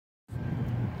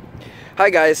Hi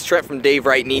guys, Trent from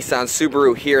Wright Nissan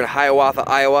Subaru here in Hiawatha,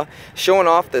 Iowa, showing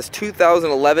off this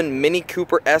 2011 Mini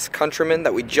Cooper S Countryman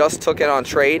that we just took in on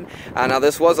trade. Now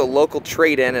this was a local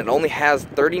trade-in. It only has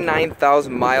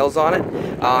 39,000 miles on it.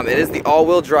 It is the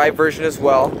all-wheel drive version as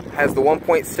well. It has the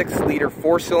 1.6 liter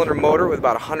 4-cylinder motor with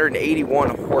about 181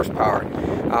 horsepower.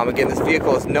 Again, this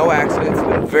vehicle has no accidents. It's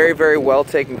been very, very well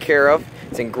taken care of.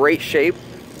 It's in great shape.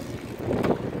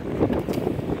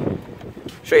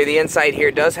 Show you the inside here.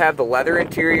 It does have the leather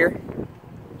interior.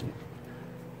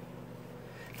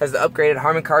 It has the upgraded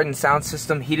Harman Kardon sound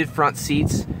system, heated front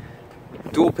seats,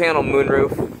 dual panel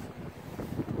moonroof.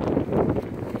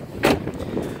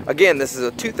 Again, this is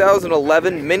a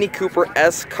 2011 Mini Cooper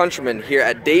S Countryman here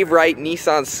at Wright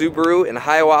Nissan Subaru in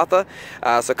Hiawatha.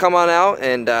 So come on out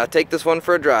and take this one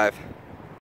for a drive.